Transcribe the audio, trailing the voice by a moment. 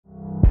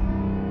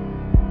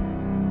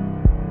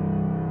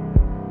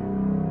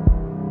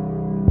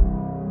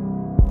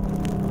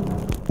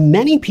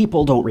Many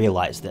people don't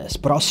realize this,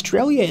 but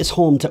Australia is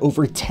home to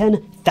over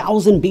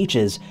 10,000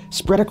 beaches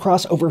spread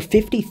across over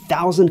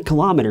 50,000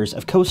 kilometers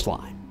of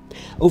coastline.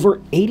 Over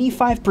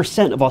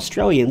 85% of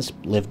Australians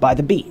live by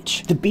the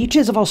beach. The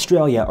beaches of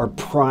Australia are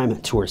prime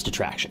tourist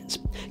attractions.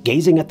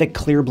 Gazing at the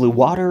clear blue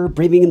water,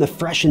 breathing in the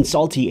fresh and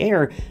salty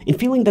air, and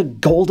feeling the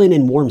golden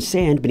and warm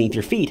sand beneath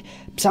your feet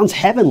sounds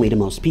heavenly to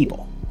most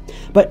people.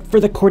 But for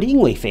the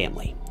Cordingley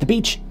family, the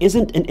beach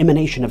isn't an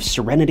emanation of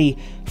serenity,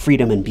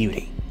 freedom, and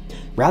beauty.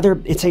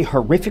 Rather, it's a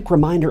horrific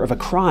reminder of a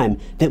crime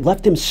that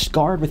left them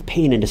scarred with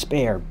pain and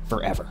despair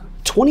forever.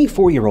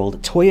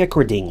 24-year-old Toyah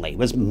Cordingley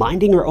was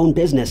minding her own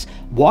business,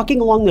 walking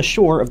along the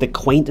shore of the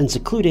quaint and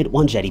secluded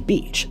Wangetti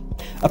Beach,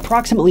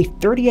 approximately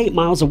 38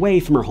 miles away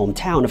from her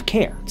hometown of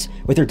Cairns,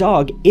 with her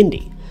dog,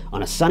 Indy,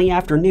 on a sunny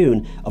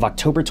afternoon of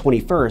October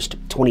 21st,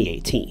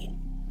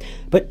 2018.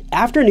 But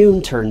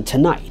afternoon turned to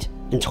night,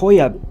 and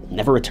Toyah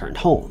never returned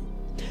home.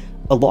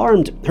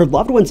 Alarmed, her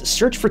loved ones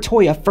searched for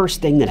Toyah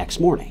first thing the next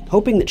morning,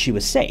 hoping that she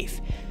was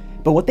safe.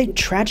 But what they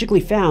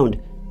tragically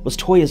found was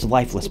Toyah's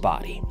lifeless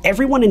body.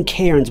 Everyone in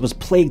Cairns was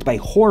plagued by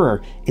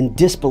horror and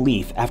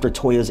disbelief after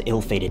Toyah's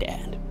ill-fated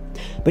end.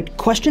 But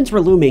questions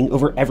were looming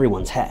over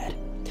everyone's head.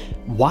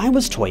 Why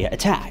was Toyah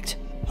attacked?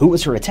 Who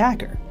was her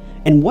attacker?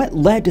 And what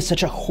led to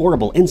such a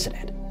horrible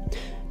incident?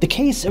 The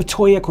case of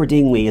Toyah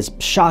Cordingley is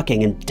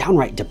shocking and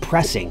downright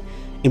depressing,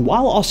 and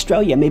while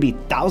Australia may be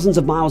thousands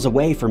of miles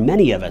away for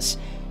many of us,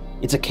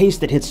 it's a case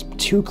that hits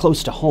too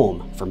close to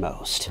home for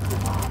most.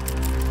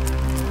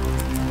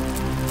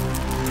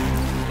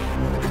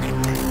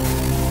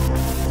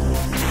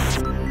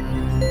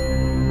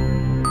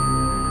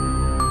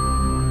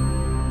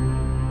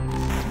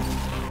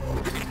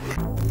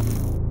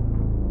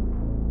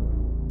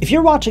 If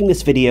you're watching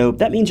this video,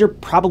 that means you're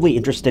probably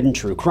interested in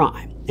true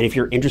crime. And if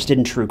you're interested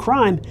in true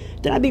crime,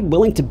 then I'd be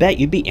willing to bet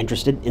you'd be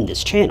interested in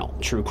this channel,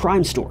 True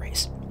Crime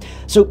Stories.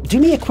 So do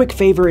me a quick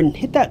favor and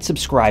hit that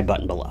subscribe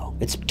button below.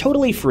 It's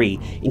totally free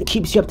and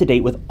keeps you up to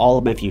date with all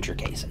of my future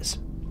cases.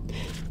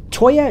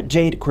 Toyah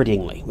Jade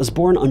Cordingley was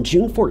born on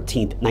June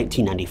 14,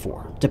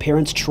 1994, to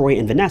parents Troy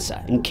and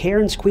Vanessa in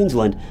Cairns,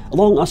 Queensland,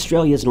 along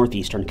Australia's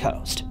northeastern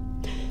coast.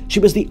 She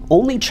was the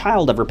only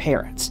child of her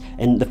parents,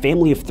 and the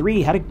family of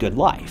three had a good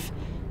life.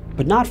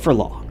 But not for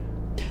long.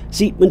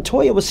 See, when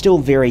Toyah was still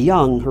very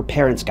young, her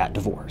parents got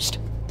divorced.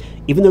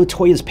 Even though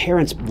Toyah's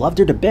parents loved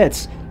her to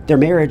bits, their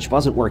marriage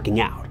wasn't working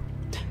out.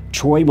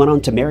 Troy went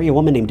on to marry a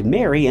woman named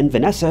Mary, and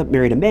Vanessa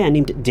married a man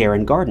named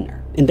Darren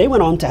Gardner, and they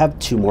went on to have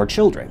two more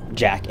children,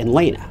 Jack and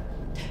Lena.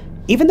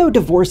 Even though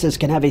divorces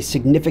can have a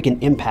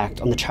significant impact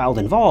on the child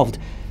involved,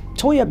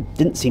 Toyah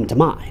didn't seem to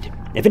mind.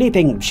 If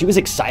anything, she was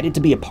excited to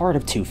be a part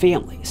of two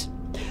families.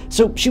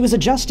 So she was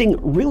adjusting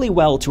really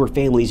well to her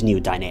family's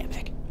new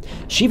dynamic.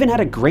 She even had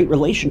a great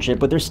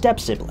relationship with her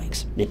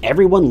step-siblings, and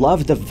everyone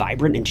loved the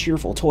vibrant and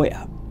cheerful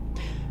Toyah.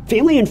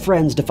 Family and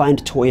friends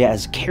defined Toyah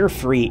as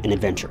carefree and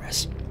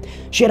adventurous.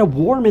 She had a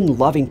warm and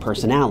loving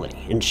personality,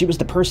 and she was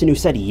the person who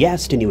said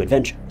yes to new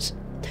adventures.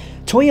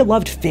 Toyah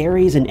loved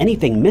fairies and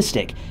anything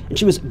mystic, and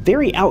she was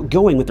very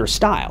outgoing with her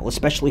style,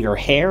 especially her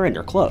hair and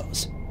her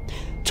clothes.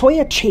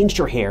 Toyah changed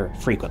her hair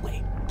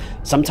frequently.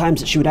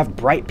 Sometimes she would have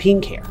bright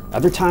pink hair,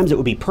 other times it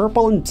would be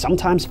purple, and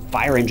sometimes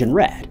fire engine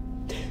red.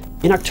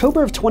 In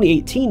October of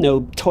 2018,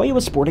 though, Toyah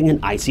was sporting an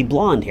icy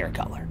blonde hair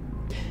color.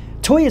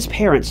 Toyah's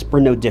parents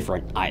were no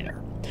different either.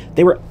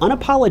 They were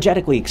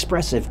unapologetically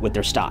expressive with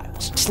their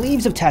styles.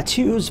 Sleeves of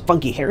tattoos,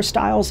 funky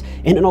hairstyles,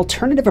 and an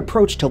alternative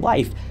approach to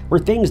life were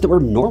things that were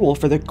normal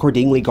for the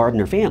Cordingley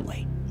Gardner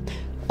family.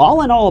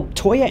 All in all,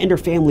 Toyah and her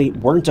family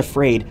weren't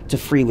afraid to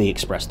freely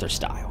express their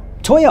style.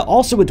 Toyah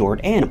also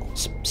adored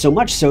animals, so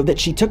much so that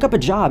she took up a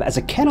job as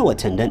a kennel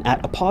attendant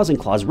at a Paws and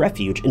Claws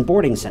refuge and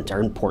boarding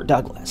center in Port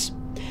Douglas.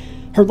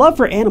 Her love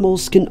for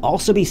animals can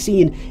also be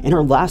seen in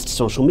her last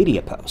social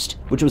media post,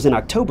 which was in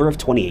October of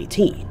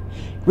 2018,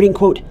 reading,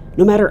 quote,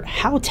 "No matter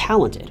how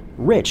talented,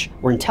 rich,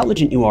 or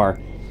intelligent you are,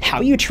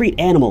 how you treat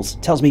animals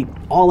tells me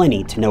all I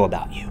need to know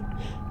about you."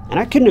 And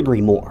I couldn't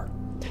agree more.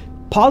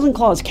 Paws and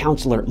Claws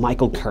counselor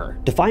Michael Kerr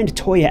defined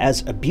Toyah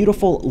as a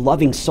beautiful,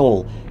 loving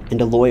soul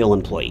and a loyal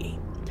employee.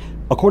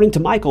 According to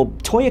Michael,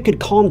 Toyah could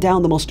calm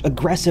down the most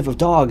aggressive of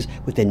dogs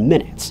within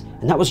minutes,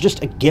 and that was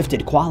just a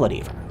gifted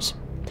quality of hers.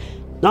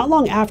 Not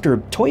long after,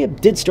 Toyah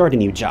did start a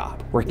new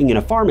job, working in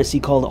a pharmacy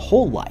called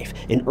Whole Life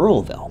in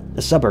Earlville,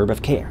 a suburb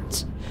of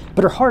Cairns.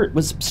 But her heart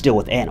was still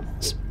with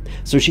animals,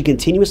 so she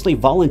continuously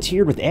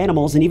volunteered with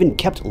animals and even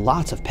kept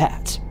lots of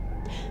pets.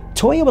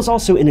 Toyah was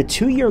also in a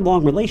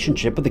 2-year-long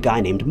relationship with a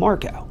guy named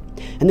Marco,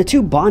 and the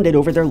two bonded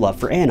over their love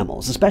for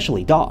animals,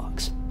 especially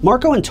dogs.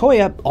 Marco and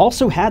Toyah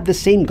also had the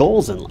same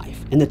goals in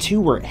life, and the two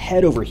were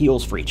head over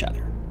heels for each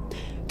other.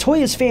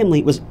 Toyah's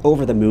family was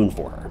over the moon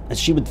for her, as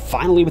she would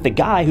finally with a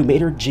guy who made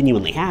her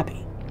genuinely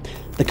happy.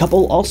 The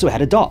couple also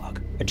had a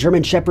dog, a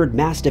German Shepherd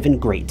Mastiff and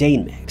Great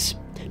Dane mix,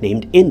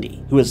 named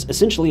Indy, who was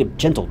essentially a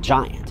gentle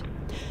giant.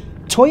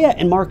 Toyah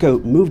and Marco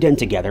moved in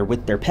together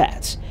with their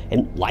pets,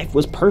 and life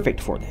was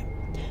perfect for them.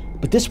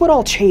 But this would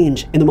all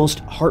change in the most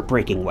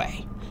heartbreaking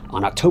way,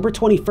 on October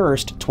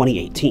 21st,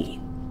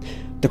 2018.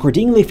 the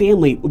Cordingley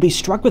family would be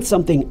struck with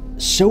something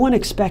so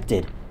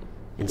unexpected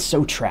and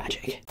so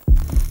tragic.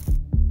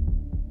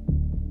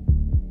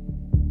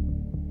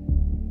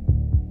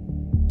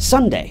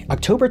 Sunday,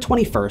 October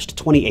 21st,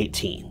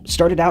 2018,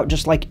 started out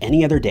just like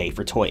any other day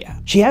for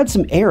Toyah. She had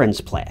some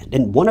errands planned,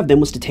 and one of them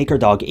was to take her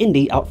dog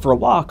Indy out for a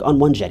walk on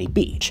One Jetty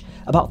Beach,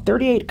 about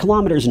 38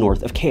 kilometers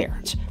north of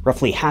Cairns,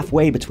 roughly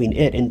halfway between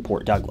it and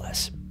Port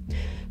Douglas.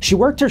 She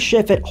worked her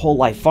shift at Whole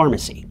Life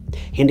Pharmacy,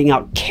 handing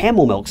out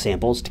camel milk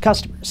samples to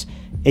customers.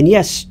 And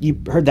yes, you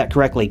heard that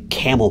correctly,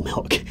 camel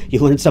milk. You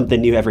learn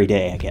something new every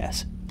day, I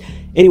guess.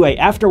 Anyway,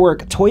 after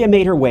work, Toyah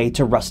made her way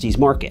to Rusty's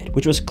Market,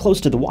 which was close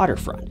to the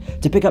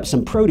waterfront, to pick up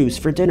some produce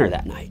for dinner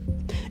that night.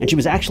 And she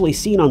was actually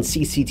seen on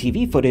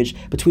CCTV footage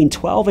between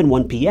 12 and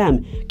 1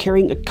 p.m.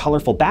 carrying a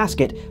colorful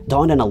basket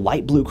donned in a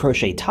light blue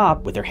crochet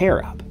top with her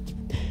hair up.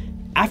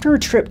 After her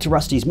trip to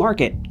Rusty's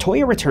Market,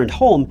 Toyah returned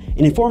home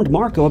and informed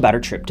Marco about her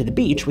trip to the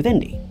beach with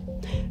Indy.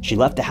 She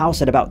left the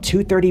house at about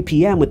 2:30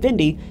 p.m. with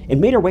Indy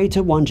and made her way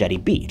to One Jetty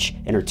Beach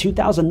in her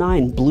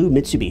 2009 blue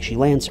Mitsubishi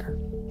Lancer.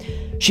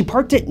 She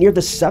parked it near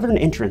the southern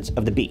entrance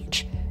of the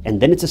beach,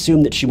 and then it's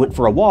assumed that she went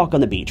for a walk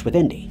on the beach with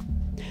Indy.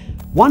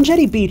 One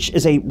Jetty Beach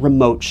is a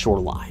remote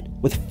shoreline,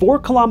 with 4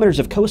 kilometers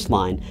of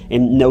coastline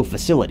and no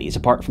facilities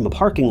apart from a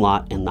parking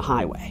lot and the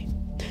highway.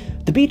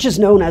 The beach is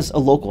known as a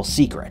local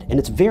secret, and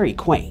it's very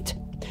quaint.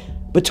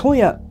 But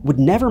Toyah would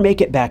never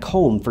make it back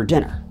home for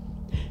dinner.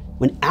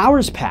 When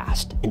hours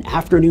passed and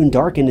afternoon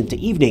darkened into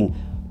evening,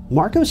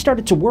 Marco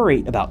started to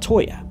worry about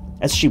Toyah,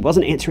 as she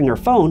wasn't answering her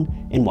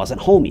phone and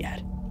wasn't home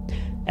yet.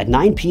 At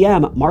 9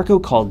 p.m., Marco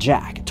called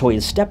Jack,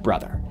 Toyah's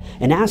stepbrother,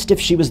 and asked if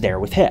she was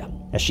there with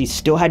him, as she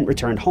still hadn't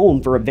returned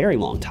home for a very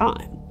long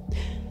time.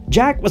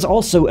 Jack was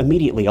also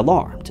immediately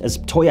alarmed, as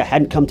Toyah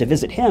hadn't come to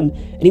visit him,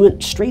 and he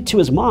went straight to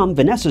his mom,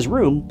 Vanessa's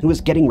room, who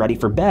was getting ready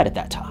for bed at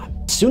that time.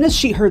 As soon as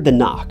she heard the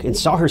knock and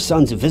saw her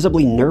son's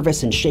visibly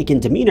nervous and shaken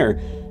demeanor,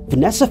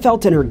 Vanessa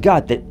felt in her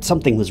gut that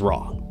something was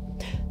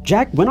wrong.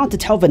 Jack went on to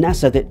tell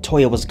Vanessa that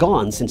Toyah was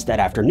gone since that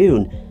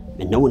afternoon,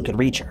 and no one could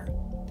reach her.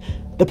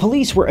 The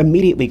police were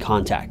immediately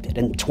contacted,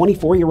 and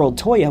 24-year-old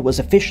Toyah was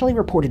officially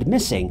reported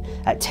missing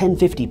at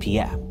 10:50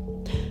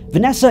 p.m.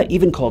 Vanessa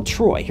even called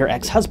Troy, her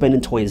ex-husband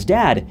and Toyah's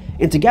dad,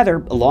 and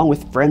together, along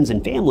with friends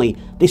and family,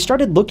 they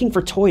started looking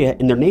for Toyah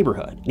in their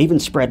neighborhood and even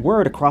spread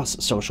word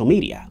across social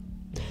media.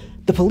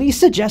 The police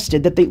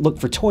suggested that they look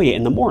for Toyah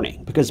in the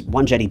morning because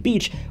One Jetty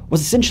Beach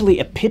was essentially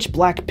a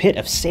pitch-black pit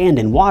of sand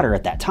and water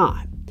at that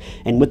time,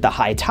 and with the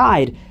high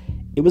tide,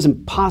 it was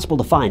impossible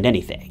to find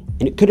anything,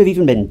 and it could have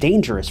even been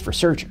dangerous for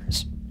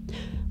searchers.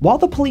 While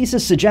the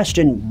police's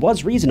suggestion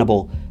was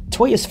reasonable,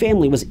 Toyah's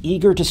family was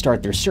eager to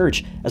start their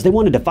search as they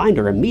wanted to find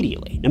her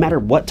immediately, no matter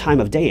what time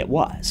of day it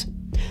was.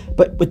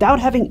 But without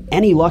having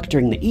any luck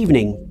during the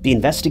evening, the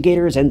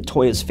investigators and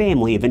Toyah's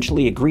family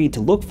eventually agreed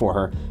to look for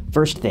her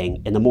first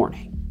thing in the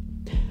morning.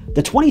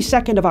 The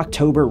 22nd of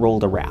October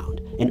rolled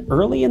around, and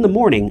early in the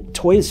morning,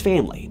 Toyah's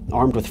family,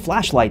 armed with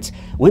flashlights,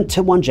 went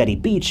to One Jetty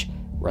Beach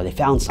where they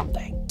found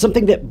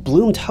something that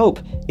bloomed hope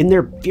in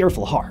their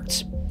fearful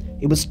hearts.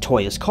 It was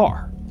Toyah's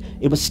car.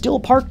 It was still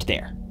parked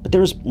there, but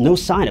there was no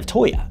sign of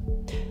Toyah.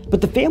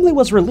 But the family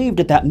was relieved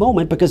at that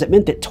moment because it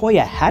meant that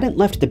Toyah hadn't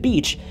left the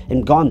beach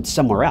and gone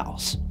somewhere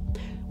else.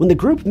 When the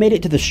group made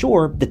it to the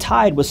shore, the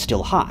tide was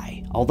still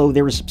high, although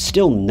there was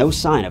still no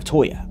sign of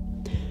Toyah.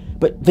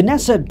 But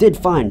Vanessa did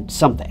find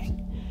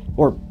something,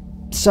 or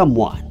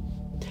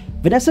someone.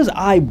 Vanessa's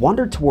eye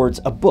wandered towards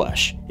a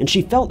bush, and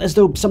she felt as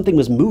though something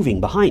was moving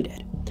behind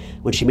it.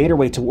 When she made her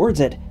way towards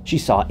it, she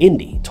saw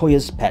Indy,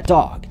 Toyah's pet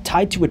dog,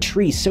 tied to a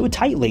tree so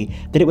tightly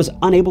that it was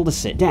unable to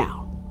sit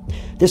down.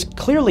 This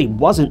clearly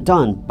wasn't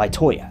done by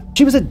Toyah.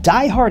 She was a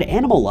die-hard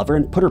animal lover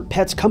and put her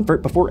pet's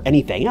comfort before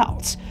anything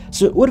else,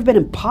 so it would have been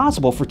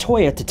impossible for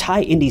Toyah to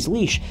tie Indy's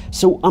leash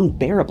so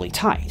unbearably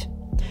tight.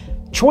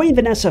 Troy and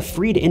Vanessa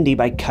freed Indy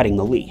by cutting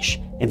the leash,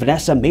 and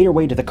Vanessa made her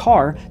way to the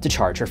car to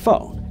charge her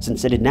phone,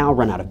 since it had now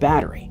run out of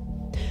battery.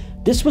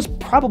 This was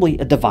probably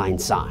a divine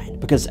sign,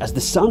 because as the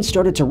sun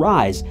started to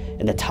rise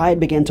and the tide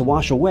began to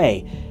wash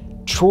away,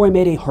 Troy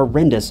made a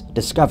horrendous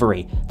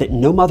discovery that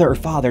no mother or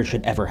father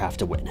should ever have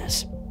to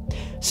witness.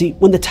 See,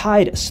 when the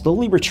tide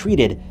slowly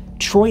retreated,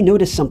 Troy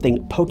noticed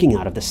something poking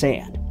out of the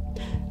sand.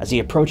 As he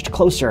approached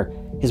closer,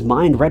 his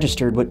mind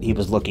registered what he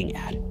was looking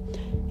at.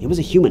 It was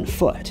a human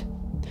foot.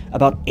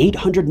 About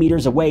 800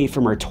 meters away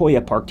from where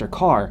Toyah parked her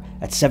car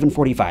at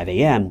 7:45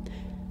 a.m.,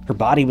 her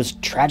body was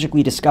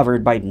tragically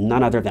discovered by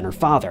none other than her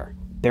father,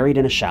 buried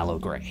in a shallow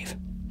grave.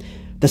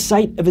 The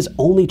sight of his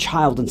only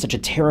child in such a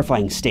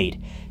terrifying state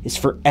is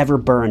forever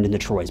burned into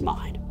Troy's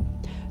mind.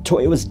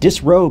 Toyah was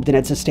disrobed and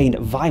had sustained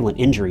violent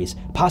injuries,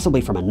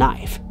 possibly from a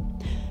knife.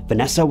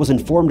 Vanessa was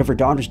informed of her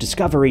daughter's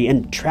discovery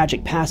and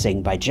tragic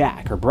passing by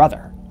Jack, her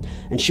brother,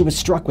 and she was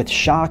struck with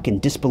shock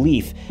and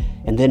disbelief,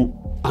 and then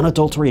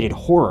unadulterated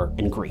horror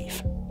and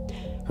grief.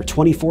 Her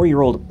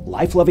 24-year-old,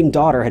 life-loving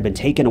daughter had been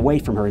taken away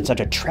from her in such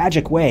a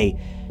tragic way,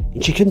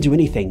 and she couldn't do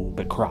anything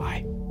but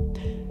cry.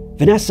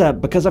 Vanessa,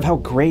 because of how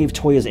grave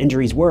Toyah's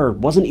injuries were,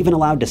 wasn't even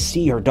allowed to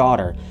see her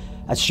daughter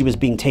as she was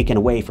being taken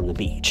away from the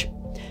beach.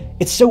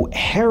 It's so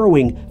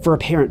harrowing for a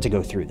parent to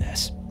go through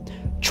this.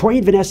 Troy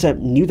and Vanessa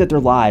knew that their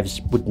lives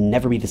would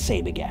never be the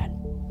same again.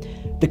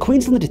 The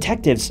Queensland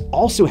detectives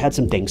also had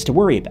some things to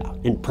worry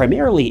about, and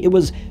primarily it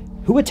was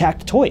who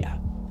attacked Toyah,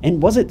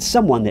 and was it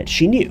someone that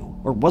she knew,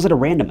 or was it a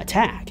random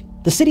attack?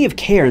 The city of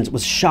Cairns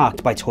was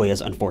shocked by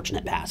Toyah's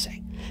unfortunate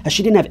passing, as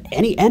she didn't have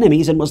any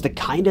enemies and was the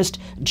kindest,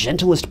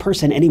 gentlest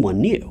person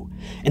anyone knew,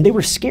 and they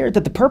were scared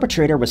that the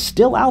perpetrator was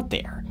still out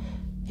there,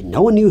 and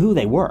no one knew who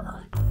they were.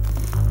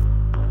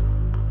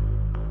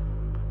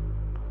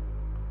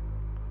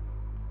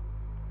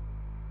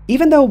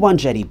 Even though One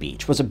Jetty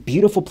Beach was a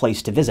beautiful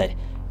place to visit,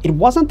 it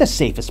wasn't the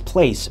safest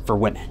place for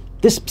women.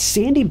 This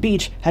sandy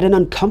beach had an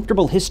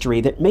uncomfortable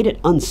history that made it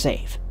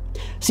unsafe.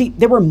 See,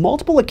 there were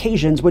multiple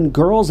occasions when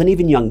girls and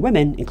even young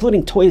women,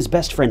 including Toyah's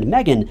best friend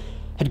Megan,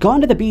 had gone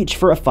to the beach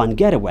for a fun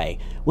getaway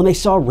when they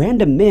saw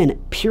random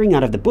men peering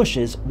out of the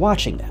bushes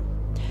watching them.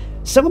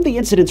 Some of the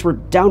incidents were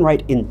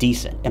downright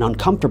indecent and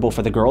uncomfortable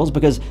for the girls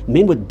because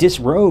men would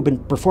disrobe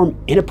and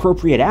perform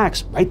inappropriate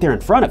acts right there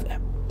in front of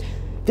them.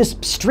 This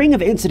string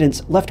of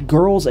incidents left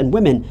girls and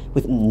women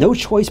with no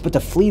choice but to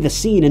flee the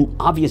scene in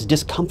obvious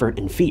discomfort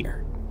and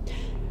fear.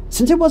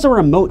 Since it was a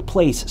remote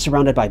place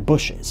surrounded by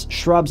bushes,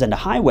 shrubs, and a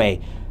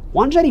highway,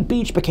 One Jetty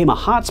Beach became a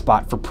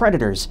hotspot for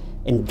predators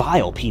and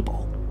vile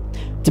people.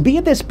 To be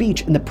at this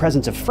beach in the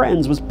presence of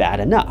friends was bad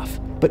enough,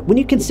 but when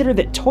you consider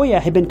that Toyah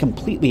had been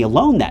completely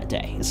alone that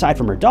day, aside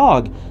from her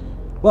dog,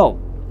 well,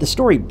 the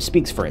story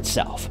speaks for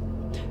itself.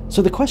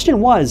 So the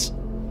question was,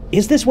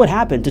 is this what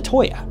happened to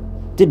Toyah?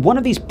 Did one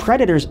of these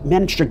predators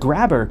manage to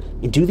grab her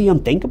and do the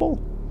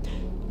unthinkable?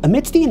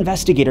 Amidst the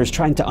investigators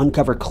trying to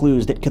uncover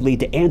clues that could lead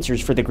to answers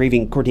for the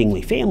grieving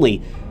Cordingley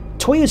family,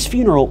 Toyah's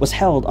funeral was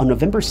held on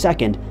November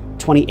 2nd,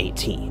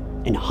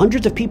 2018, and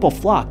hundreds of people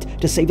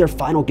flocked to say their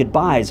final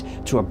goodbyes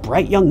to a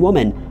bright young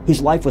woman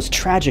whose life was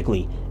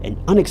tragically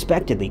and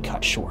unexpectedly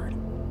cut short.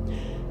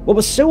 What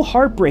was so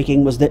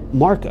heartbreaking was that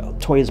Marco,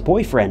 Toyah's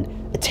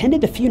boyfriend,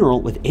 attended the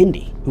funeral with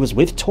Indy, who was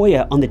with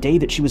Toyah on the day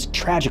that she was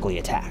tragically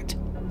attacked.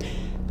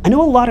 I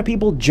know a lot of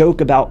people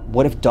joke about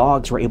what if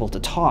dogs were able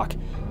to talk,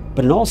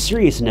 but in all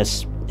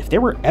seriousness, if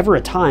there were ever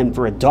a time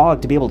for a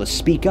dog to be able to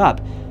speak up,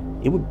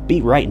 it would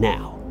be right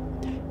now.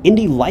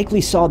 Indy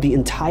likely saw the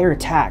entire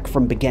attack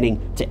from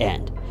beginning to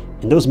end,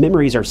 and those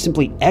memories are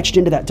simply etched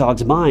into that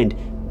dog's mind,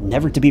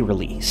 never to be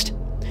released.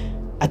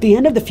 At the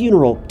end of the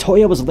funeral,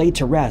 Toyah was laid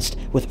to rest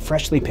with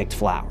freshly picked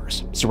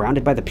flowers,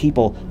 surrounded by the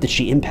people that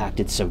she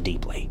impacted so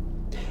deeply.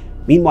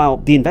 Meanwhile,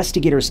 the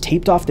investigators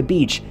taped off the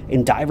beach,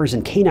 and divers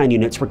and canine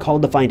units were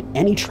called to find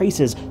any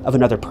traces of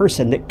another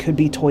person that could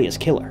be Toyah's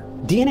killer.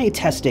 DNA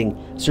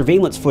testing,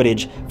 surveillance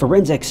footage,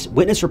 forensics,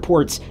 witness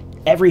reports,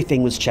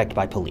 everything was checked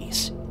by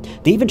police.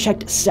 They even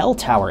checked cell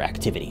tower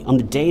activity on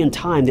the day and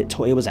time that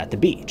Toyah was at the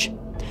beach.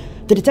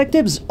 The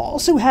detectives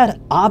also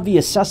had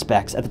obvious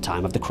suspects at the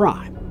time of the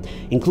crime,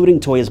 including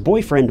Toyah's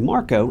boyfriend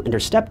Marco and her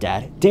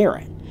stepdad,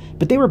 Darren.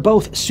 But they were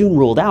both soon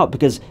ruled out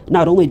because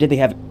not only did they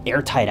have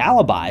airtight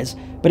alibis,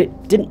 but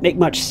it didn't make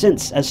much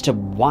sense as to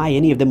why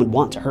any of them would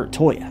want to hurt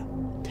Toyah.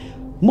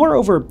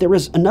 Moreover, there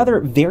was another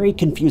very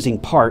confusing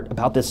part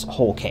about this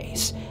whole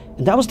case,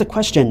 and that was the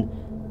question,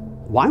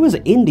 why was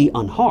Indy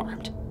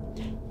unharmed?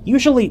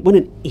 Usually, when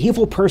an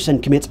evil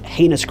person commits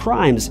heinous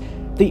crimes,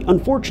 they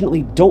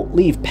unfortunately don't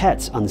leave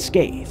pets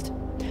unscathed.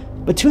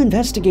 But to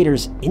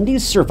investigators,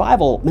 Indy's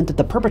survival meant that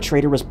the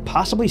perpetrator was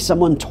possibly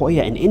someone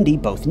Toyah and Indy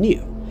both knew,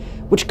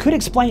 which could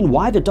explain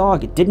why the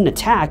dog didn't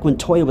attack when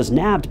Toyah was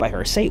nabbed by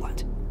her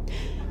assailant.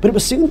 But it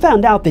was soon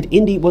found out that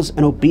Indy was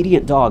an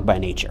obedient dog by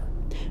nature,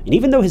 and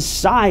even though his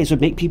size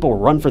would make people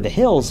run for the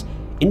hills,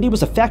 Indy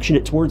was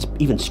affectionate towards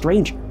even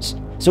strangers.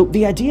 So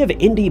the idea of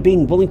Indy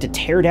being willing to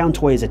tear down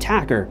Toyah's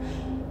attacker,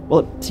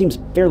 well, it seems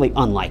fairly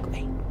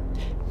unlikely.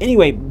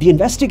 Anyway, the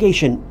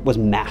investigation was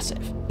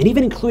massive, and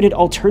even included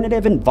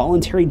alternative and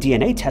voluntary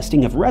DNA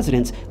testing of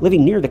residents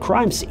living near the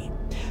crime scene,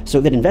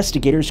 so that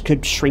investigators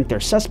could shrink their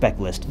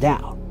suspect list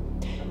down.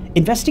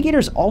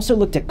 Investigators also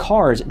looked at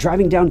cars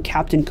driving down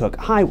Captain Cook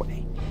Highway.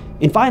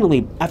 And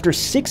finally, after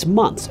 6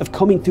 months of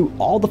combing through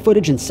all the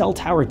footage and cell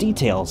tower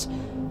details,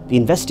 the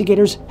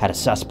investigators had a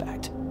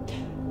suspect.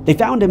 They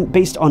found him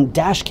based on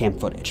dashcam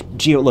footage,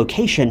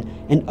 geolocation,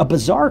 and a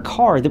bizarre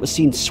car that was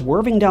seen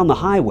swerving down the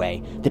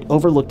highway that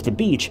overlooked the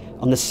beach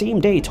on the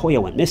same day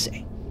Toyah went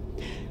missing.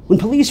 When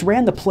police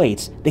ran the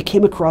plates, they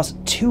came across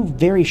two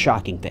very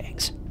shocking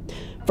things.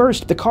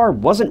 First, the car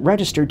wasn't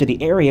registered to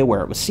the area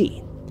where it was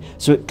seen,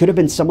 so it could have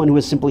been someone who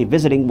was simply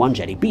visiting One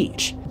Jetty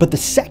Beach. But the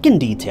second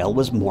detail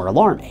was more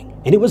alarming,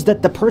 and it was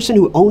that the person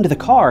who owned the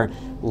car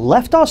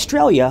left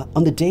Australia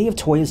on the day of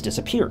Toyah's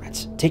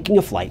disappearance, taking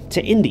a flight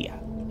to India.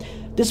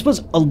 This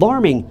was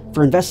alarming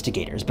for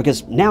investigators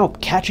because now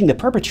catching the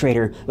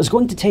perpetrator was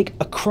going to take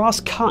a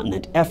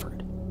cross-continent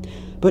effort.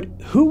 But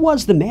who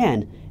was the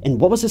man, and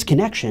what was his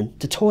connection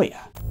to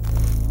Toyah?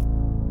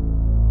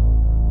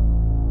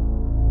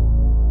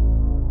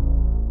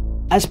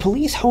 As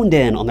police honed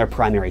in on their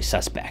primary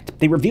suspect,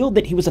 they revealed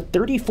that he was a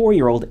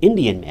 34-year-old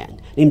Indian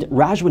man named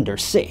Rajwinder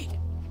Singh.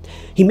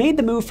 He made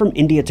the move from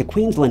India to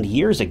Queensland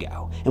years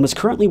ago and was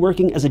currently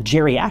working as a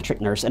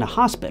geriatric nurse in a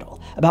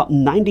hospital about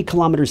 90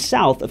 kilometers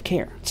south of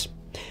Cairns.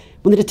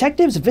 When the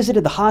detectives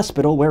visited the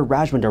hospital where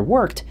Rajwinder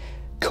worked,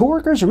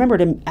 coworkers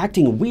remembered him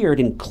acting weird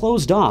and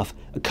closed off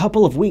a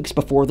couple of weeks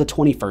before the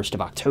 21st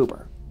of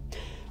October.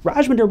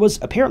 Rajwinder was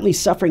apparently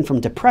suffering from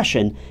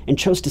depression and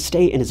chose to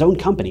stay in his own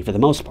company for the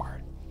most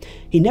part.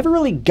 He never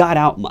really got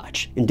out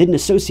much and didn't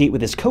associate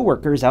with his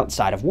coworkers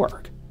outside of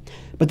work.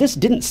 But this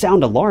didn't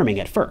sound alarming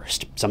at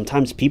first.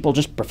 Sometimes people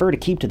just prefer to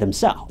keep to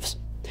themselves.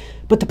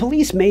 But the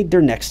police made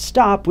their next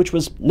stop, which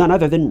was none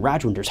other than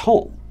Rajwinder's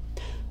home.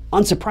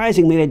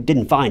 Unsurprisingly, they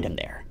didn't find him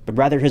there, but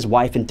rather his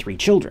wife and 3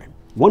 children,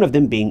 one of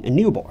them being a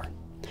newborn.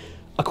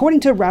 According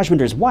to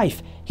Rajwinder's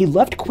wife, he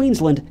left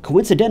Queensland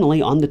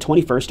coincidentally on the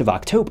 21st of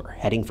October,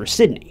 heading for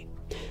Sydney.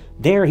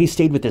 There, he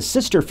stayed with his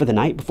sister for the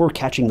night before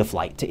catching the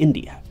flight to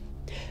India.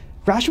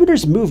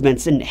 Rajwinder's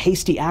movements and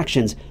hasty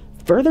actions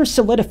further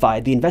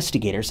solidified the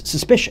investigators'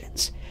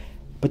 suspicions.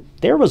 But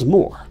there was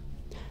more.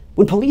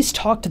 When police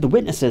talked to the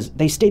witnesses,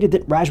 they stated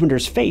that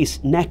Rajwinder's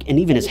face, neck, and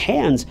even his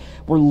hands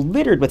were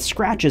littered with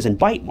scratches and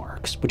bite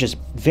marks, which is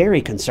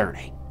very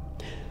concerning.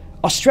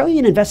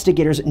 Australian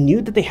investigators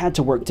knew that they had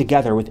to work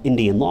together with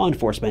Indian law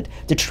enforcement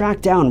to track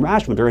down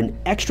Rajwinder and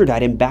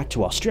extradite him back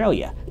to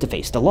Australia to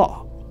face the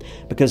law,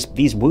 because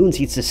these wounds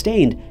he'd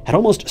sustained had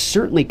almost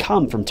certainly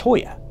come from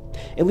Toyah.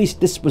 At least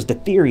this was the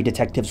theory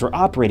detectives were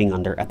operating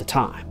under at the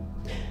time.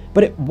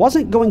 But it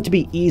wasn't going to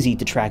be easy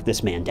to track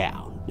this man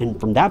down, and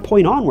from that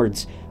point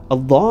onwards, a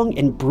long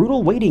and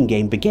brutal waiting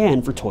game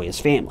began for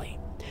Toyah's family,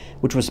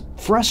 which was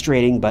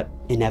frustrating but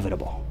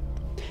inevitable.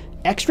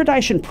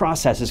 Extradition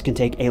processes can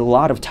take a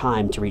lot of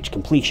time to reach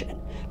completion,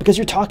 because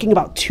you're talking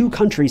about 2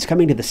 countries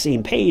coming to the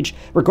same page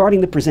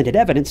regarding the presented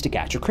evidence to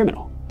catch a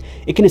criminal.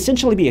 It can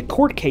essentially be a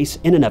court case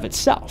in and of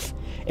itself,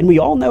 and we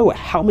all know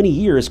how many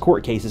years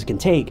court cases can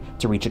take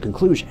to reach a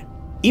conclusion.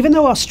 Even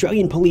though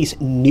Australian police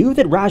knew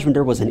that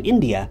Rajwinder was in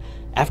India,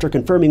 after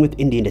confirming with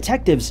Indian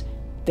detectives,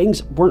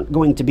 things weren't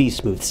going to be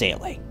smooth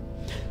sailing.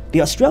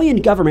 The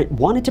Australian government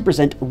wanted to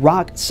present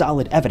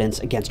rock-solid evidence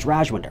against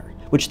Rajwinder,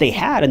 which they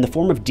had in the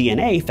form of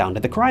DNA found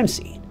at the crime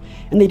scene,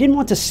 and they didn't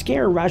want to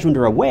scare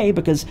Rajwinder away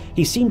because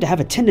he seemed to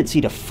have a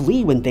tendency to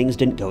flee when things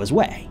didn't go his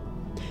way.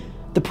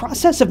 The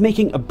process of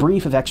making a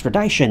brief of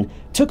extradition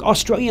took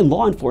Australian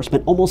law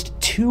enforcement almost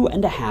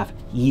 2.5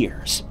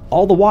 years.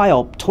 All the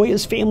while,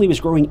 Toyah's family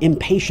was growing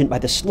impatient by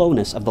the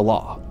slowness of the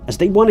law, as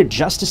they wanted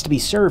justice to be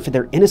served for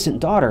their innocent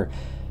daughter,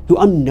 who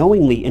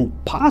unknowingly and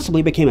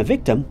possibly became a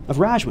victim of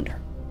Rajwinder.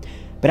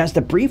 But as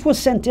the brief was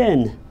sent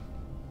in,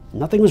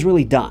 nothing was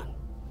really done.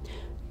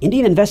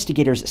 Indian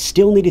investigators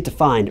still needed to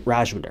find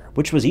Rajwinder,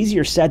 which was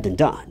easier said than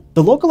done.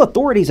 The local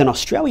authorities in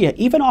Australia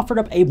even offered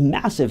up a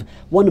massive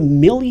 $1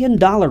 million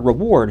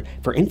reward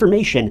for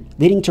information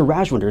leading to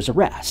Rajwinder's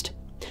arrest.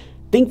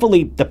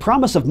 Thankfully, the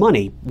promise of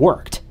money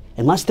worked,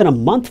 and less than a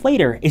month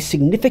later, a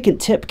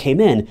significant tip came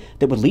in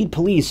that would lead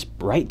police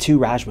right to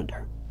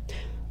Rajwinder.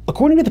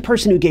 According to the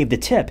person who gave the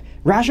tip,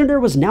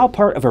 Rajwinder was now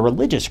part of a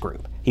religious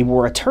group. He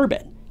wore a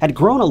turban, had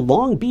grown a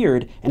long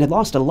beard, and had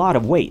lost a lot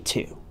of weight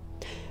too.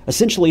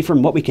 Essentially,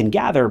 from what we can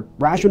gather,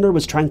 Rajwinder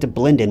was trying to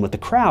blend in with the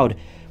crowd,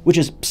 which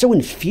is so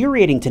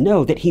infuriating to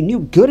know that he knew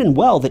good and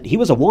well that he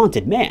was a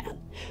wanted man.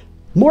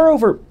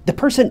 Moreover, the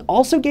person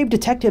also gave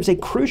detectives a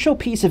crucial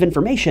piece of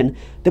information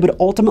that would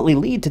ultimately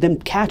lead to them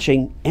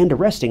catching and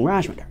arresting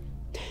Rajwinder.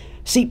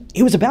 See,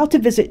 he was about to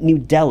visit New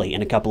Delhi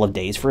in a couple of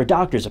days for a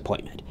doctor's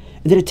appointment,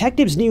 and the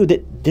detectives knew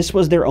that this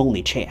was their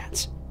only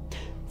chance.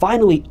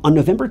 Finally, on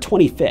November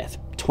 25th,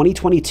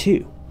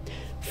 2022,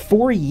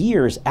 4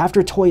 years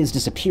after Toyah's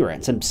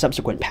disappearance and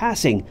subsequent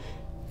passing,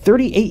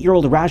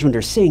 38-year-old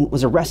Rajwinder Singh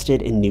was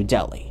arrested in New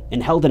Delhi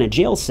and held in a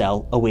jail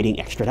cell awaiting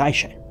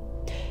extradition.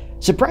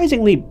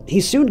 Surprisingly, he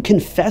soon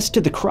confessed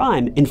to the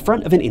crime in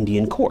front of an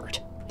Indian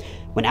court.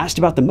 When asked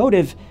about the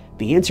motive,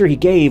 the answer he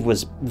gave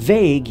was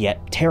vague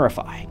yet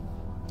terrifying.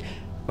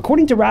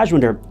 According to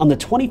Rajwinder, on the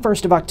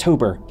 21st of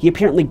October, he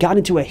apparently got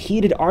into a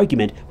heated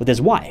argument with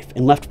his wife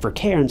and left for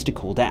Cairns to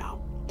cool down.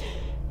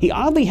 He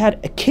oddly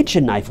had a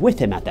kitchen knife with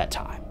him at that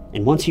time,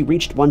 and once he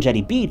reached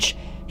Wanjetty Beach,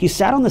 he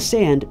sat on the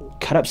sand,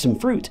 cut up some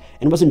fruit,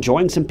 and was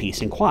enjoying some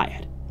peace and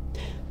quiet.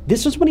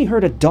 This was when he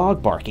heard a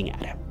dog barking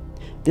at him.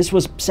 This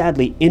was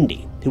sadly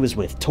Indy, who was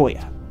with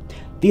Toyah.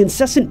 The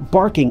incessant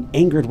barking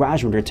angered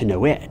Rajwinder to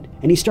no end,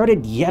 and he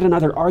started yet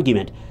another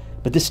argument,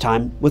 but this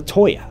time with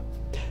Toyah.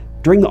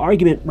 During the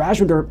argument,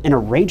 Rajwinder, in a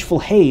rageful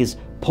haze,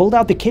 pulled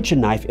out the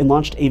kitchen knife and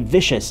launched a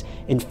vicious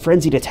and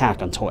frenzied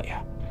attack on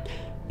Toyah.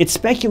 It's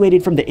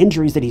speculated from the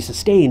injuries that he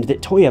sustained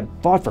that Toyah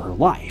fought for her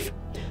life,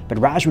 but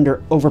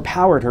Rajwinder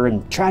overpowered her,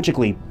 and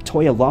tragically,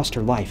 Toyah lost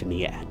her life in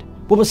the end.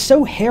 What was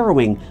so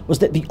harrowing was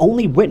that the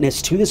only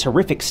witness to this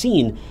horrific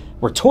scene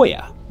were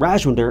Toyah,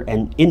 Rajwinder,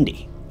 and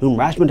Indy, whom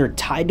Rajwinder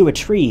tied to a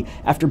tree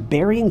after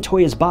burying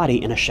Toyah's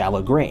body in a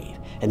shallow grave,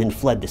 and then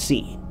fled the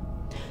scene.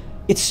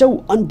 It's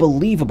so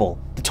unbelievable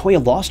that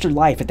Toyah lost her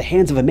life at the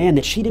hands of a man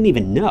that she didn't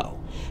even know.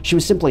 She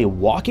was simply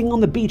walking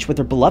on the beach with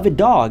her beloved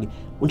dog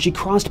when she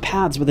crossed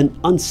paths with an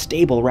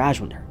unstable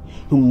Rajwinder,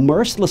 who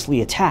mercilessly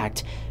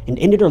attacked and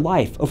ended her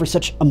life over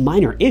such a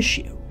minor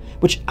issue,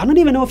 which I don't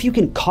even know if you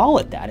can call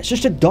it that. It's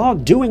just a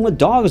dog doing what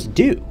dogs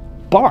do,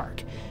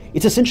 bark.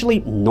 It's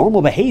essentially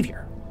normal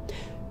behavior.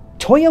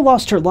 Toyah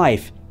lost her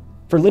life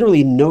for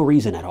literally no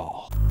reason at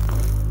all.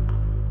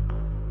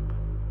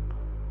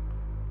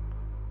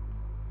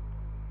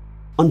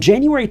 On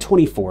January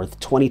 24th,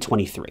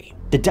 2023,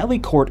 the Delhi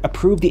court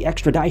approved the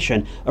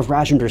extradition of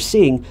Rajwinder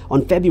Singh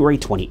on February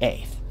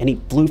 28th, and he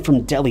flew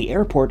from Delhi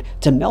Airport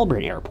to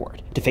Melbourne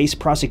Airport to face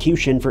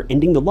prosecution for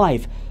ending the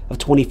life of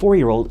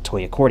 24-year-old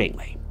Toyah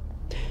Cordingley.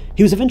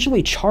 He was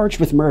eventually charged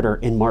with murder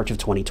in March of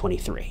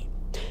 2023,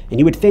 and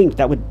you would think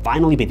that would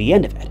finally be the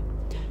end of it.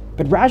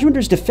 But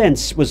Rajwinder's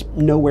defense was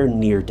nowhere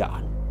near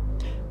done.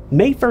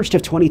 May 1st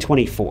of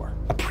 2024,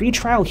 a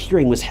pretrial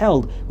hearing was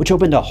held which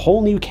opened a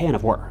whole new can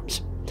of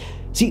worms.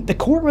 See, the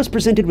court was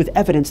presented with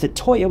evidence that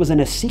Toyah was in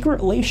a secret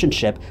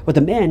relationship with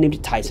a man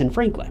named Tyson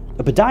Franklin,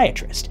 a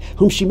podiatrist,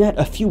 whom she met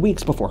a few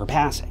weeks before her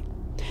passing.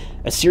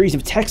 A series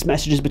of text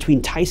messages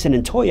between Tyson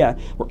and Toyah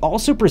were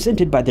also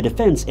presented by the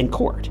defense in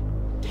court.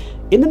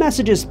 In the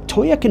messages,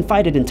 Toyah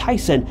confided in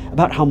Tyson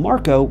about how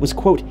Marco was,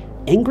 quote,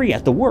 angry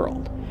at the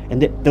world,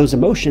 and that those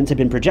emotions had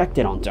been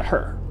projected onto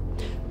her.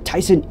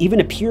 Tyson even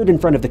appeared in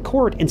front of the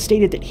court and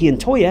stated that he and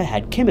Toyah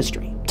had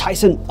chemistry.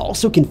 Tyson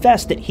also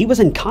confessed that he was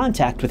in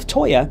contact with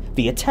Toyah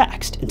via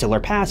text until her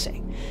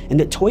passing, and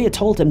that Toyah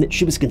told him that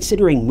she was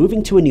considering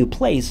moving to a new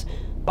place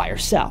by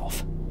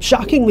herself.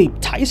 Shockingly,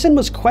 Tyson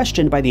was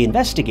questioned by the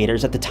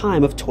investigators at the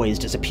time of Toyah's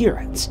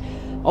disappearance,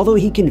 although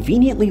he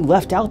conveniently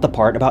left out the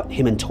part about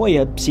him and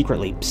Toyah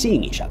secretly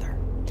seeing each other.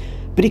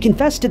 But he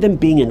confessed to them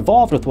being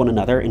involved with one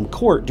another in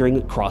court during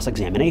a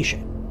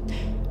cross-examination.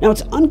 Now,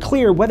 it's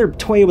unclear whether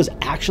Toyah was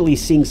actually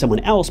seeing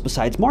someone else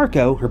besides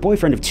Marco, her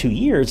boyfriend of 2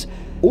 years,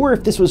 or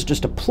if this was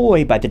just a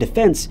ploy by the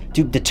defense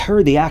to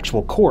deter the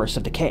actual course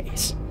of the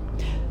case.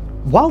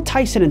 While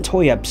Tyson and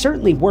Toyah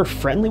certainly were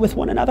friendly with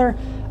one another,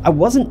 I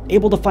wasn't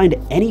able to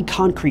find any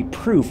concrete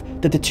proof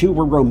that the two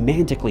were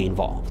romantically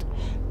involved.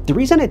 The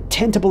reason I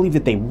tend to believe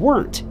that they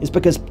weren't is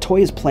because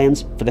Toyah's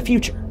plans for the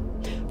future.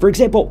 For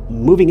example,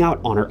 moving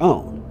out on her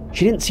own.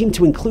 She didn't seem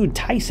to include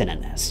Tyson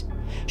in this.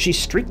 She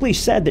strictly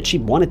said that she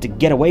wanted to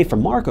get away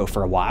from Marco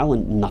for a while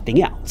and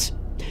nothing else.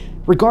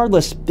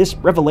 Regardless, this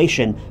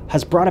revelation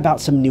has brought about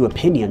some new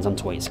opinions on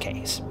Toyah's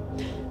case.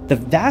 The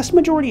vast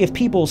majority of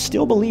people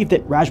still believe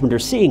that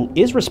Rajwinder Singh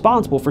is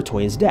responsible for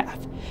Toyah's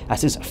death,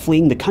 as his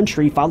fleeing the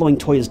country following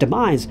Toyah's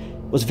demise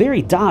was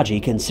very dodgy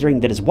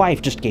considering that his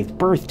wife just gave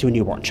birth to a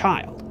newborn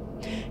child.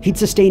 He'd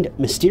sustained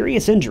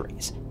mysterious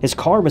injuries, his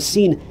car was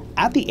seen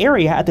at the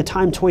area at the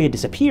time Toyah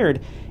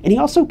disappeared, and he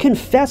also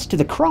confessed to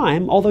the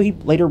crime, although he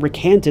later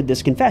recanted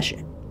this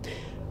confession.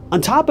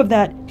 On top of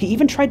that, he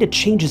even tried to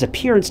change his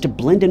appearance to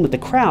blend in with the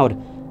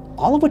crowd,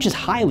 all of which is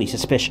highly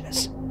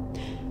suspicious.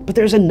 But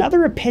there's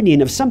another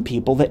opinion of some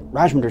people that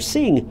Rajwinder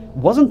Singh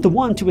wasn't the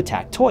one to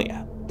attack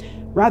Toyah.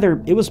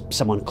 Rather, it was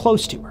someone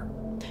close to her.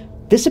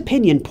 This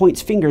opinion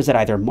points fingers at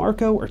either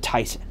Marco or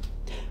Tyson.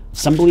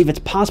 Some believe it's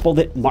possible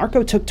that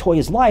Marco took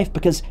Toyah's life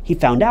because he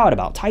found out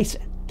about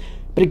Tyson.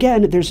 But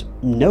again, there's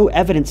no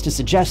evidence to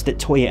suggest that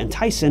Toyah and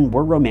Tyson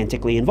were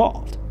romantically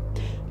involved.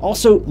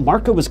 Also,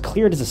 Marco was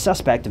cleared as a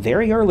suspect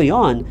very early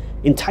on,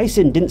 and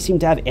Tyson didn't seem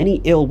to have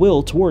any ill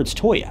will towards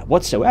Toyah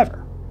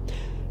whatsoever.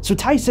 So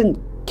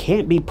Tyson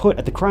can't be put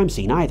at the crime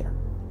scene either.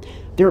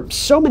 There are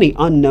so many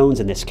unknowns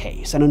in this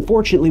case, and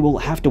unfortunately we'll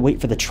have to wait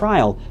for the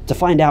trial to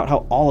find out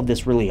how all of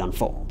this really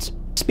unfolds.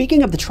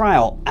 Speaking of the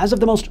trial, as of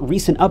the most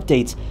recent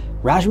updates,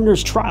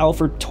 Rajwinder's trial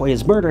for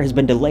Toyah's murder has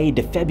been delayed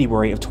to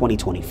February of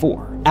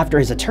 2024, after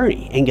his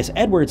attorney, Angus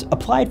Edwards,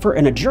 applied for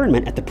an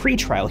adjournment at the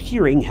pretrial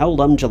hearing held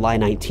on July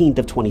 19th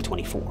of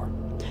 2024.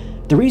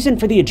 The reason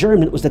for the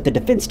adjournment was that the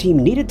defense team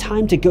needed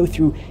time to go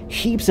through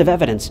heaps of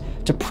evidence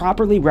to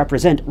properly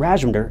represent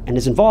Rajwinder and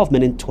his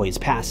involvement in Toyah's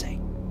passing.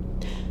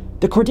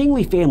 The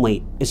Cordingley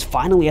family is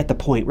finally at the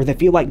point where they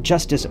feel like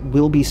justice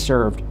will be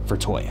served for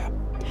Toyah.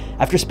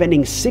 After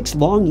spending 6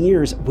 long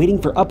years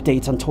waiting for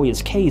updates on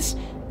Toyah's case,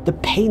 the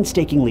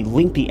painstakingly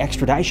lengthy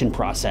extradition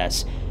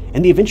process,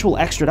 and the eventual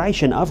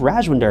extradition of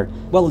Rajwinder,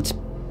 well, it's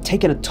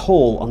taken a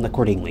toll on the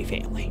Cordingley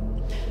family.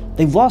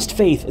 They've lost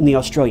faith in the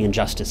Australian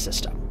justice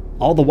system,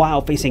 all the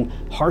while facing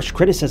harsh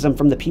criticism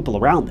from the people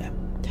around them.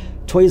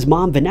 Toyah's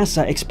mom,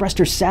 Vanessa, expressed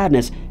her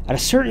sadness at a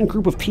certain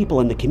group of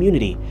people in the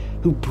community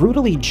who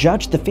brutally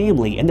judged the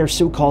family and their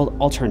so-called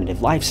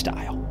alternative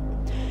lifestyle.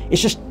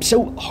 It's just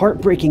so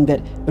heartbreaking that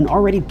an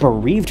already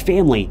bereaved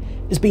family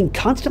is being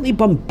constantly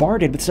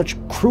bombarded with such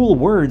cruel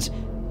words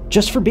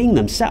just for being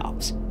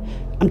themselves.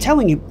 I'm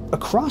telling you,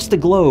 across the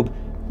globe,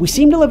 we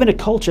seem to live in a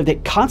culture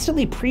that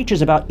constantly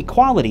preaches about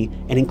equality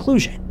and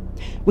inclusion.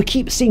 We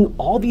keep seeing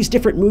all these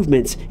different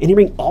movements and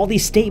hearing all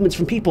these statements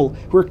from people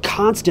who are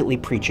constantly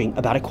preaching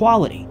about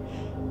equality.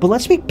 But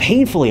let's be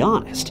painfully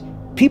honest.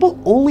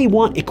 People only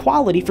want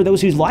equality for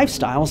those whose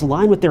lifestyles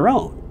align with their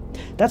own.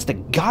 That's the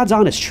God's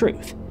honest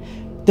truth.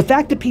 The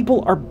fact that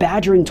people are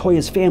badgering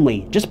Toyah's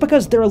family just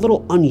because they're a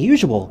little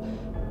unusual,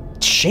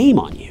 shame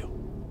on you.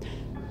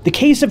 The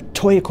case of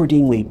Toyah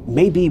Cordingley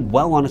may be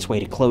well on its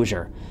way to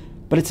closure,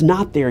 but it's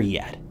not there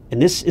yet,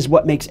 and this is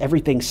what makes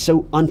everything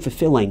so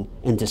unfulfilling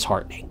and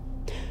disheartening.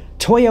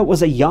 Toyah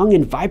was a young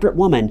and vibrant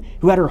woman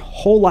who had her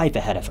whole life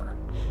ahead of her,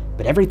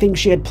 but everything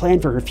she had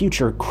planned for her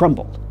future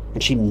crumbled,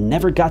 and she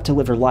never got to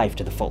live her life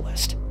to the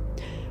fullest.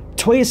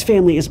 Toyah's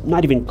family is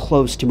not even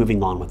close to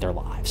moving on with their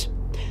lives.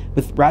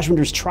 With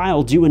Rajwinder's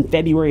trial due in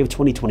February of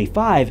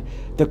 2025,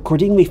 the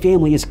Cordingley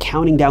family is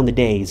counting down the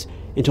days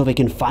until they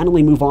can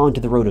finally move on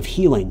to the road of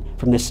healing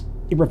from this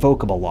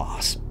irrevocable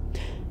loss.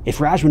 If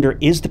Rajwinder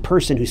is the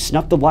person who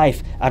snuffed the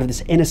life out of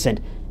this innocent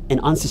and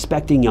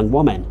unsuspecting young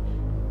woman,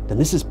 then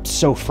this is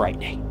so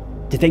frightening.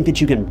 To think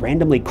that you can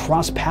randomly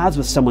cross paths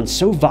with someone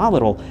so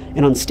volatile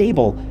and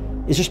unstable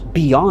is just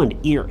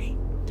beyond eerie.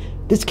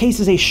 This case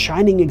is a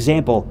shining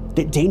example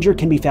that danger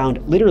can be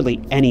found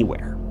literally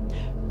anywhere.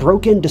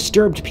 Broken,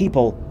 disturbed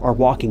people are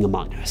walking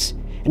among us,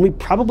 and we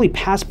probably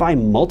pass by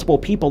multiple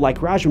people like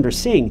Rajwinder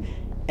Singh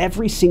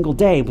every single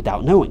day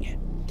without knowing it.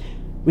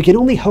 We can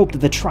only hope that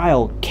the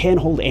trial can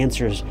hold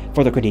answers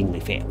for the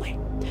Cordingley family,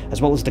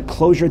 as well as the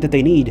closure that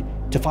they need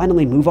to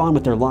finally move on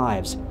with their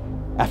lives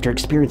after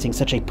experiencing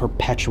such a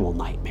perpetual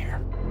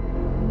nightmare.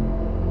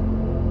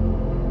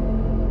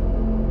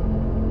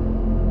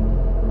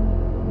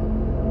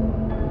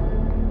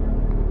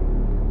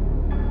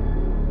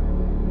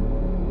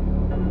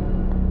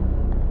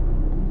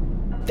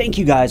 Thank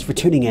you guys for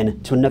tuning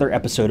in to another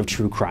episode of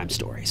True Crime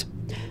Stories.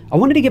 I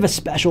wanted to give a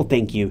special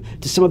thank you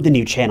to some of the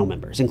new channel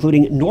members,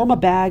 including Norma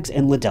Baggs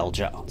and Liddell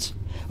Jones.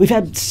 We've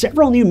had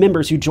several new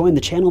members who joined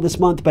the channel this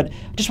month, but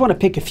I just want to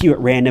pick a few at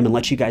random and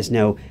let you guys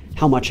know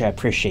how much I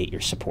appreciate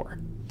your support.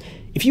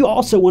 If you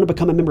also want to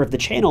become a member of the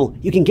channel,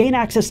 you can gain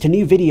access to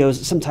new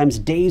videos sometimes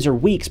days or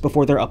weeks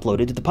before they're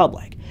uploaded to the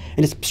public,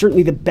 and it's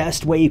certainly the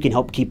best way you can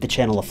help keep the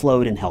channel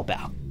afloat and help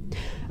out.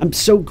 I'm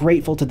so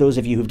grateful to those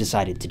of you who've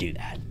decided to do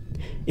that.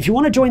 If you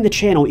want to join the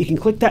channel, you can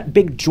click that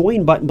big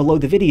join button below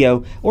the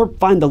video or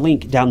find the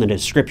link down in the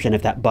description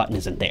if that button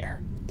isn't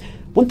there.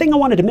 One thing I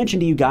wanted to mention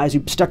to you guys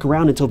who stuck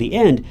around until the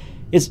end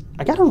is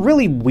I got a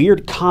really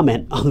weird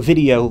comment on the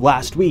video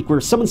last week where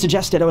someone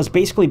suggested I was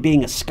basically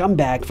being a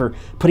scumbag for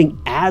putting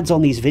ads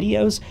on these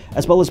videos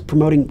as well as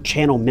promoting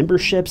channel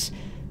memberships.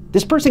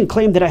 This person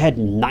claimed that I had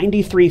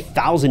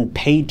 93,000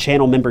 paid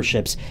channel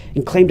memberships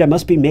and claimed I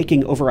must be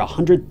making over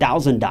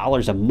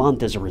 $100,000 a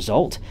month as a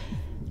result.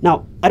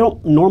 Now, I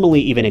don't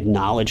normally even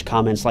acknowledge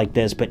comments like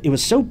this, but it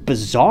was so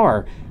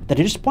bizarre that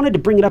I just wanted to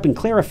bring it up and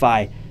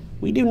clarify.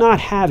 We do not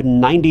have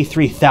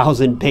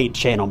 93,000 paid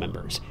channel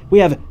members. We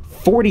have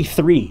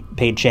 43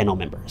 paid channel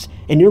members,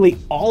 and nearly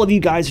all of you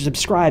guys are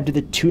subscribed to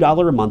the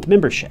 $2 a month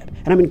membership,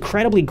 and I'm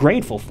incredibly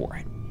grateful for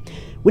it.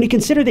 When you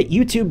consider that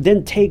YouTube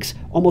then takes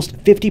almost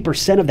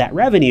 50% of that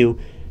revenue,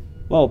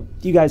 well,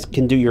 you guys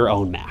can do your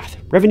own math.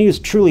 Revenue is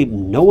truly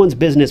no one's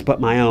business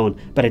but my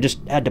own, but I just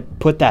had to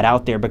put that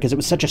out there because it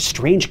was such a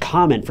strange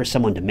comment for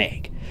someone to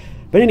make.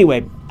 But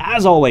anyway,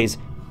 as always,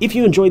 if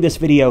you enjoyed this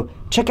video,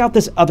 check out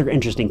this other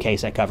interesting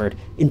case I covered,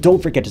 and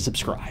don't forget to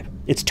subscribe.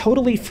 It's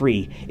totally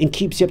free and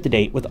keeps you up to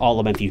date with all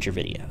of my future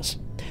videos.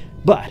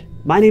 But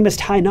my name is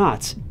Ty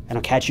Knotts, and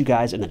I'll catch you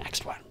guys in the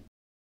next one.